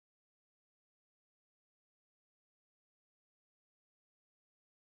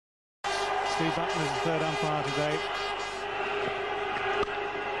Steve Button is the third umpire today.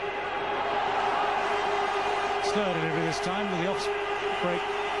 Slow delivery this time with the off-break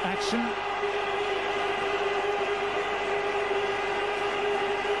action.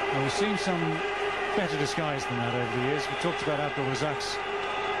 And we've seen some better disguise than that over the years. We talked about Abdul Razak's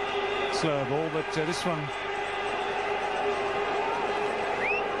slower ball, but this one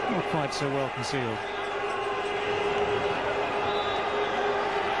not quite so well concealed.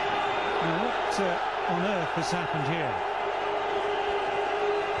 Now, what on earth has happened here?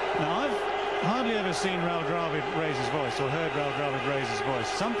 Now, I've hardly ever seen Rahul Dravid raise his voice or heard Rahul Dravid raise his voice.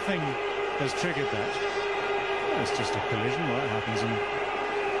 Something has triggered that. Well, it's just a collision. Well, that happens in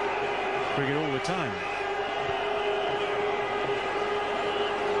cricket all the time.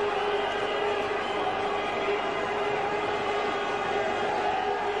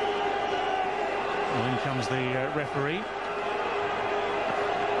 Well, in comes the referee.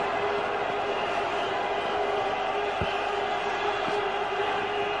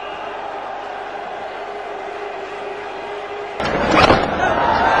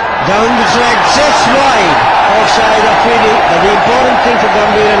 Down the track, just wide, offside Afridi. But the important thing for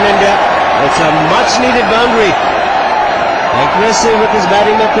Gambhir and India, it's a much-needed boundary. Aggressive with his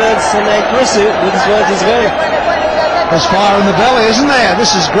batting methods and aggressive with his words as well. There's fire in the belly, isn't there?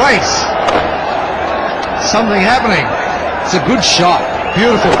 This is great. Something happening. It's a good shot,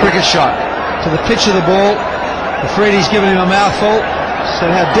 beautiful cricket shot. To the pitch of the ball, Afridi's given him a mouthful.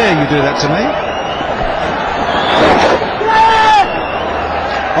 Said, how dare you do that to me?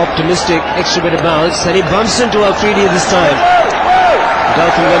 Optimistic, extra bit of bounce, and he bumps into Afridi this time.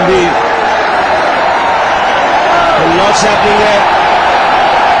 Gautam Gambhir. And lots happening there.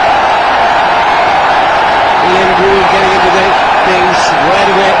 Ian Gould getting into the things right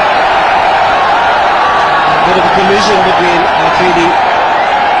away. A bit of a collision between Afridi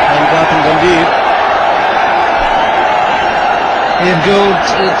and Gautam Gambhir. Ian Gould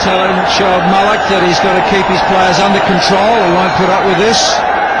telling Shoaib Malik that he's got to keep his players under control. He won't put up with this.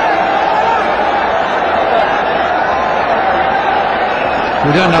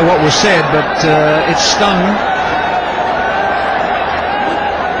 We don't know what was said, but it stung.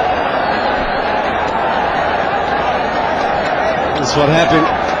 That's what happened.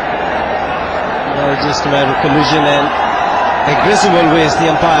 Just a matter of collision and aggressive always. The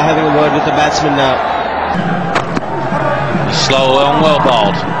umpire having a word with the batsman now. Slow and well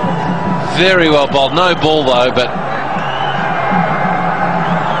bowled. Very well bowled. No ball though, but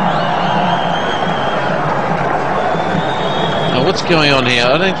what's going on here?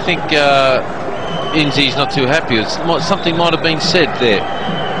 I don't think Inzi's not too happy. Something might have been said there.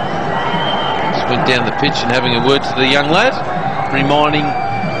 Just went down the pitch and having a word to the young lad, reminding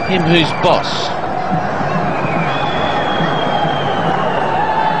him who's boss.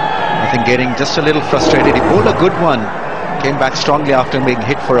 I think getting just a little frustrated. He bowled a good one. Came back strongly after being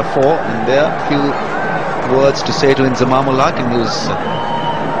hit for a 4. And there are a few words to say to Inzamam-ul-Haq, and he was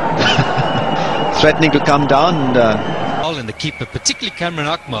threatening to come down. And the keeper, particularly Kamran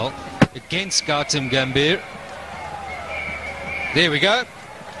Akmal, against Gautam Gambhir. There we go.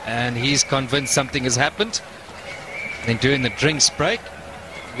 And he's convinced something has happened. Then during the drinks break,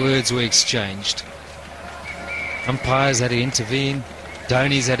 words were exchanged. Umpires had to intervene.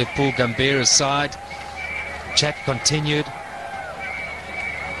 Dhoni's had to pull Gambhir aside. Chat continued.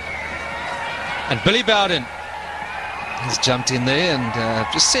 And Billy Bowden has jumped in there and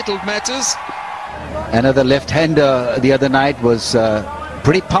just settled matters. Another left-hander the other night was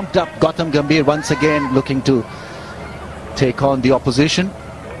pretty pumped up. Gautam Gambhir once again looking to take on the opposition.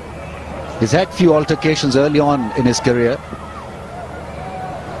 He's had few altercations early on in his career.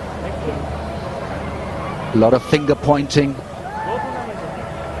 A lot of finger pointing.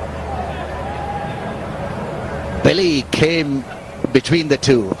 Billy came between the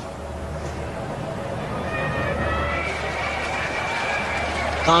two.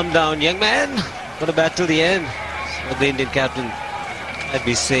 Calm down, young man. Got to bat till the end. That's what the Indian captain might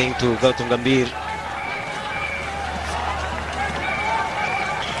be saying to Gautam Gambhir.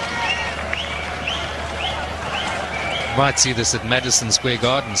 Might see this at Madison Square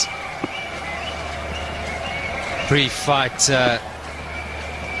Gardens. Pre-fight.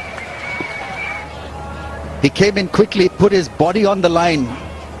 He came in quickly, put his body on the line.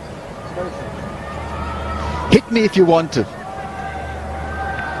 Hit me if you want to.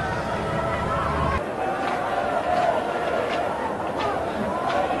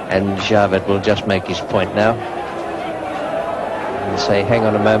 And Javed will just make his point now. And say, hang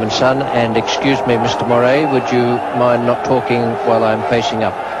on a moment, son, and excuse me, Mr. Moray, would you mind not talking while I'm facing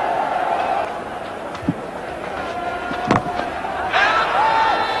up?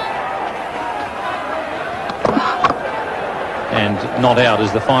 not out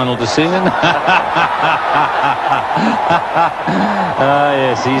is the final decision.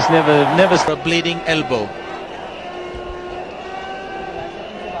 Yes, he's never a bleeding elbow.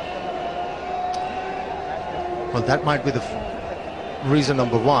 Well, that might be the reason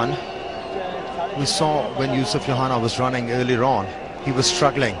number one. We saw when Yusuf Yohana was running earlier on, he was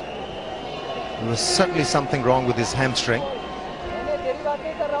struggling. There was certainly something wrong with his hamstring.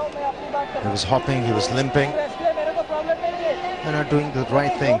 He was hopping, he was limping, and not doing the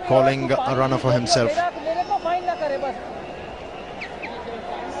right thing, calling a runner for himself.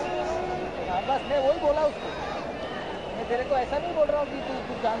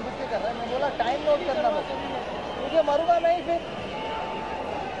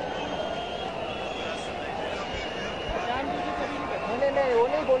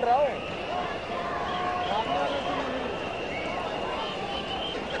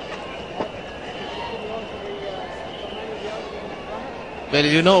 Well,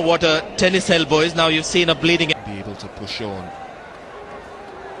 you know what a tennis elbow is. Now you've seen a bleeding. Be able to push on,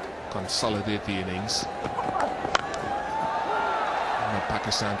 consolidate the innings. Now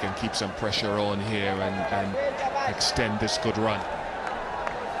Pakistan can keep some pressure on here and extend this good run.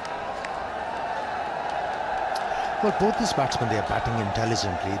 Well, both these batsmen, they are batting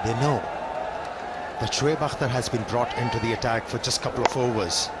intelligently. They know that Shoaib Akhtar has been brought into the attack for just a couple of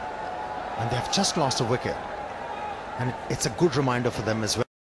overs, and they have just lost a wicket. And it's a good reminder for them as well.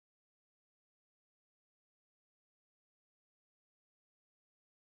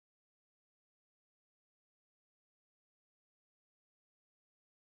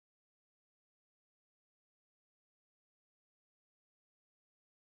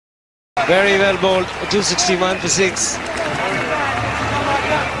 Very well bowled, 261 for 6.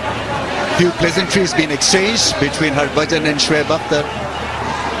 Few pleasantries been exchanged between Harbhajan and Shoaib Akhtar.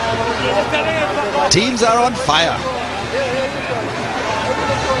 Teams are on fire.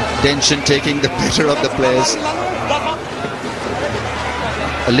 Tension taking the better of the players.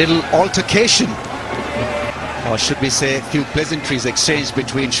 A little altercation, or should we say a few pleasantries exchanged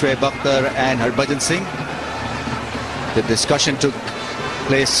between Shoaib Akhtar and Harbhajan Singh. The discussion took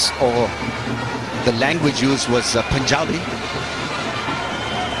place, or the language used was Punjabi.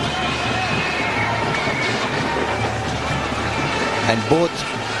 And both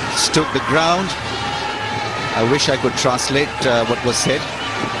stood the ground. I wish I could translate what was said.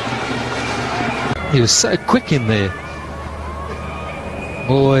 He was so quick in there.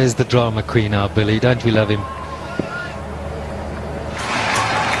 Always the drama queen, our Billy. Don't we love him?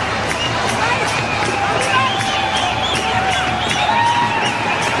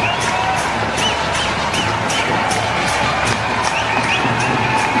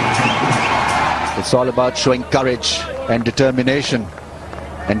 It's all about showing courage and determination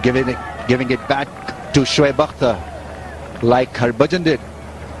and giving it back to Shoaib Akhtar like Harbhajan did.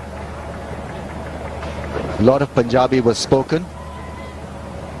 A lot of Punjabi was spoken.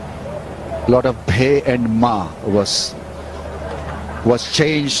 A lot of bhe and ma was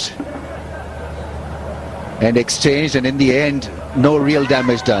changed and exchanged, and in the end, no real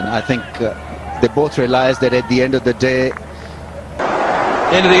damage done. I think they both realized that at the end of the day.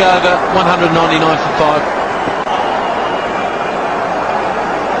 End of the over, 199 for 5.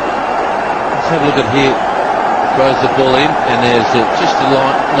 Let's have a look at here. Throws the ball in, and there's just a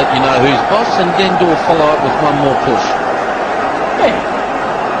line, let you know who's boss, and then do a follow-up with one more push.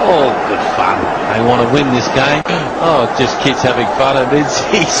 Yeah. Oh, good fun. They want to win this game. Oh, just kids having fun. And then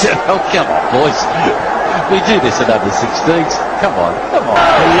he said, oh, come on, boys. We do this at under 16s. Come on, come on.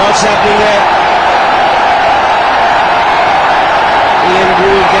 And lots happening there. Ian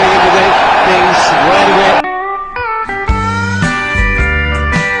Gould getting into the things right away.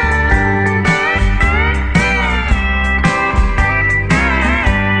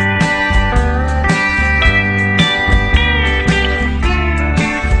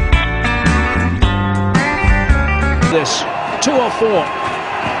 This 2 or 4.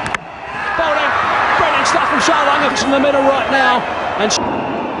 Bowling, brilliant stuff from Sharlang. It's in the middle right now, and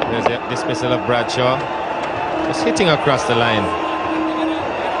there's a dismissal of Bradshaw, just hitting across the line.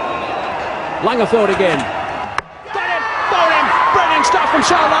 Langerfeld again. Got it, bowling, brilliant stuff from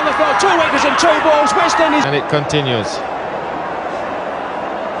Charles Langerfeld. 2 wickets and 2 balls. West Indies, and it continues.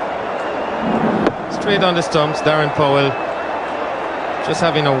 Straight on the stumps. Darren Powell just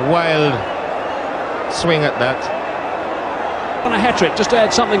having a wild swing at that. On a hat-trick, just to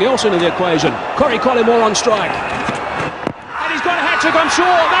add something else into the equation. Corey Collymore on strike. And he's got a hat-trick, I'm sure.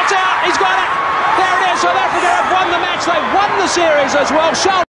 That's out, he's got it. There it is, South Africa have won the match. They've won the series as well.